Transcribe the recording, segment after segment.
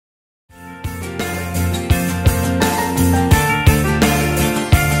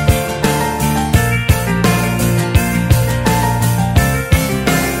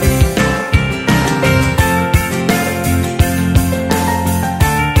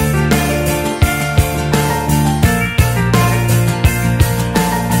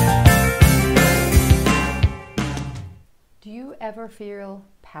feel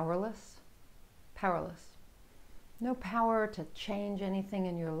powerless? Powerless. No power to change anything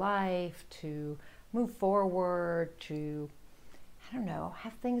in your life, to move forward, to, I don't know,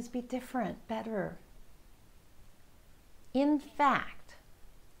 have things be different, better. In fact,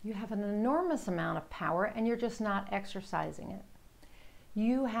 you have an enormous amount of power and you're just not exercising it.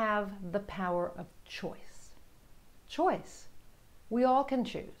 You have the power of choice. Choice. We all can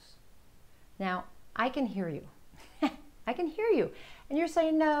choose. Now, I can hear you. I can hear you. And you're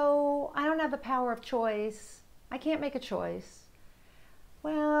saying, no, I don't have the power of choice. I can't make a choice.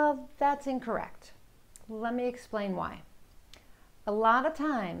 Well, that's incorrect. Let me explain why. A lot of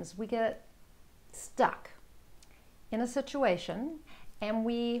times we get stuck in a situation and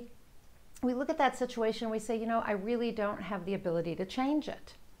we look at that situation and we say, you know, I really don't have the ability to change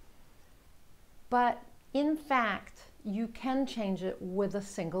it. But in fact, you can change it with a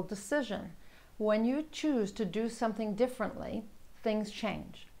single decision. When you choose to do something differently, things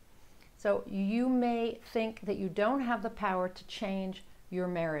change. So you may think that you don't have the power to change your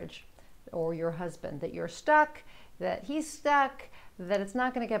marriage or your husband, that you're stuck, that he's stuck, that it's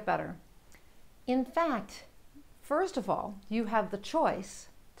not going to get better. In fact, first of all, you have the choice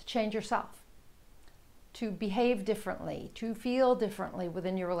to change yourself, to behave differently, to feel differently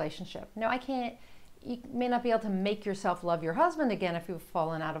within your relationship. Now, you may not be able to make yourself love your husband again if you've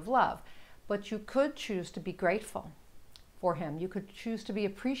fallen out of love, but you could choose to be grateful for him. You could choose to be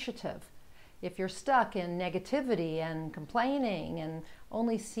appreciative. If you're stuck in negativity and complaining and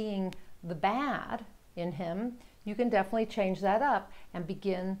only seeing the bad in him, you can definitely change that up and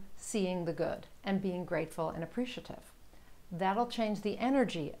begin seeing the good and being grateful and appreciative. That'll change the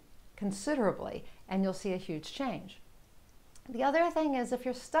energy considerably and you'll see a huge change. The other thing is if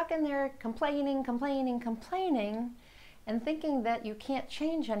you're stuck in there complaining and thinking that you can't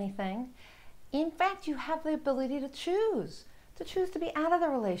change anything, in fact, you have the ability to choose to be out of the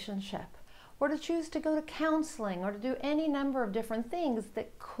relationship, or to choose to go to counseling, or to do any number of different things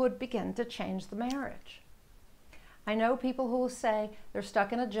that could begin to change the marriage. I know people who will say they're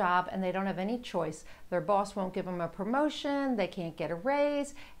stuck in a job and they don't have any choice. Their boss won't give them a promotion, they can't get a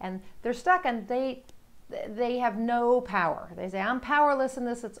raise, and they're stuck and they have no power. They say, I'm powerless in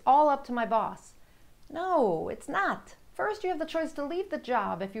this, it's all up to my boss. No, it's not. First, you have the choice to leave the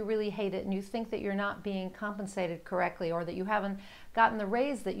job if you really hate it and you think that you're not being compensated correctly or that you haven't gotten the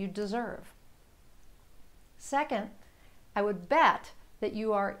raise that you deserve. Second, I would bet that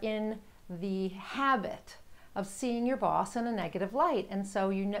you are in the habit of seeing your boss in a negative light, and so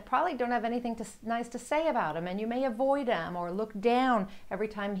you probably don't have anything nice to say about him, and you may avoid him or look down every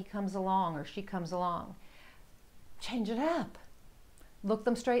time he comes along or she comes along. Change it up. Look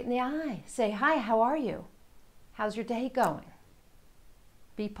them straight in the eye. Say, hi, how are you? How's your day going?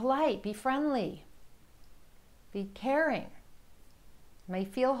 Be polite, be friendly, be caring. It may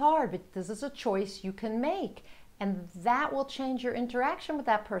feel hard, but this is a choice you can make. And that will change your interaction with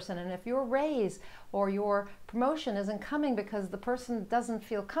that person. And if your raise or your promotion isn't coming because the person doesn't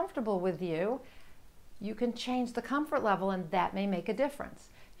feel comfortable with you, you can change the comfort level and that may make a difference.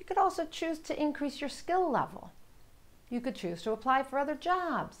 You could also choose to increase your skill level. You could choose to apply for other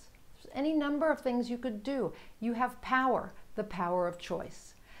jobs. There's any number of things you could do. You have power, the power of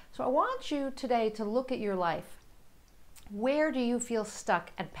choice. So I want you today to look at your life. Where do you feel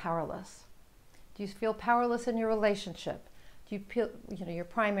stuck and powerless? Do you feel powerless in your relationship? Do you feel, your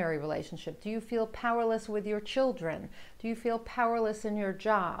primary relationship? Do you feel powerless with your children? Do you feel powerless in your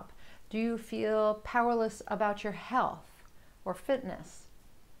job? Do you feel powerless about your health or fitness?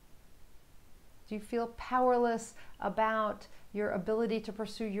 Do you feel powerless about your ability to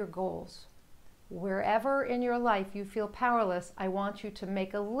pursue your goals? Wherever in your life you feel powerless, I want you to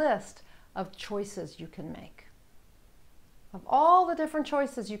make a list of choices you can make. Of all the different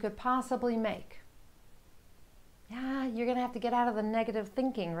choices you could possibly make. Yeah, you're going to have to get out of the negative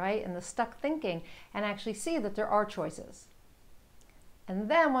thinking, right? And the stuck thinking and actually see that there are choices. And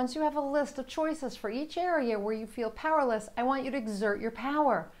then once you have a list of choices for each area where you feel powerless, I want you to exert your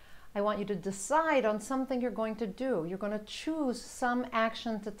power. I want you to decide on something you're going to do. You're going to choose some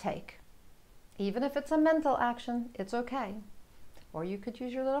action to take. Even if it's a mental action, it's okay. Or you could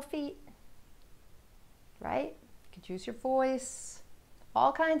use your little feet, right? You could use your voice,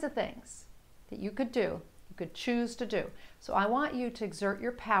 all kinds of things that you could do, you could choose to do. So I want you to exert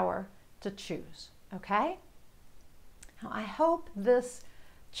your power to choose, okay? Now, I hope this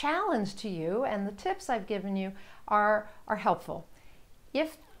challenge to you and the tips I've given you are helpful.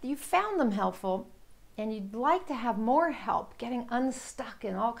 If you found them helpful and you'd like to have more help getting unstuck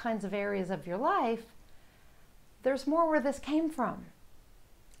in all kinds of areas of your life, there's more where this came from.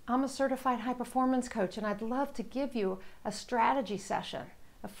 I'm a certified high performance coach, and I'd love to give you a strategy session,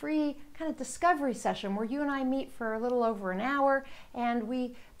 a free kind of discovery session where you and I meet for a little over an hour and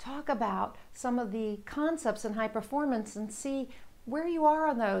we talk about some of the concepts in high performance and see where you are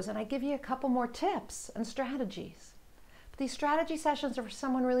on those, and I give you a couple more tips and strategies. But these strategy sessions are for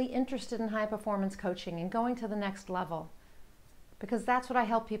someone really interested in high performance coaching and going to the next level, because that's what I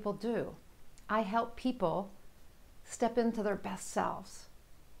help people do. I help people step into their best selves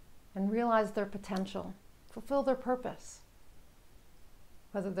and realize their potential, fulfill their purpose.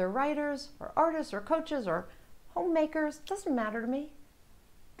 Whether they're writers or artists or coaches or homemakers, doesn't matter to me.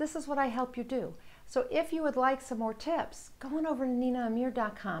 This is what I help you do. So if you would like some more tips, go on over to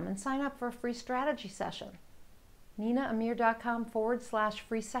ninaamir.com and sign up for a free strategy session.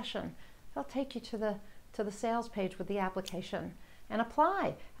 ninaamir.com/free session. They'll take you to the sales page with the application, and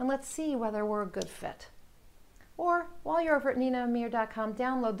apply, and let's see whether we're a good fit. Or while you're over at ninaamir.com,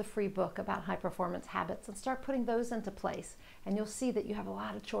 download the free book about high performance habits and start putting those into place, and you'll see that you have a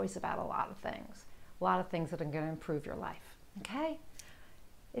lot of choice about a lot of things that are going to improve your life. Okay?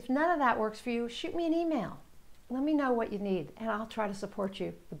 If none of that works for you, shoot me an email. Let me know what you need, and I'll try to support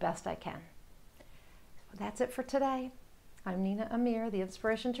you the best I can. That's it for today. I'm Nina Amir, the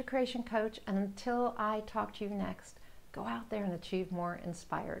Inspiration to Creation Coach, and until I talk to you next, go out there and achieve more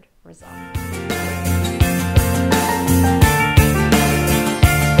inspired results.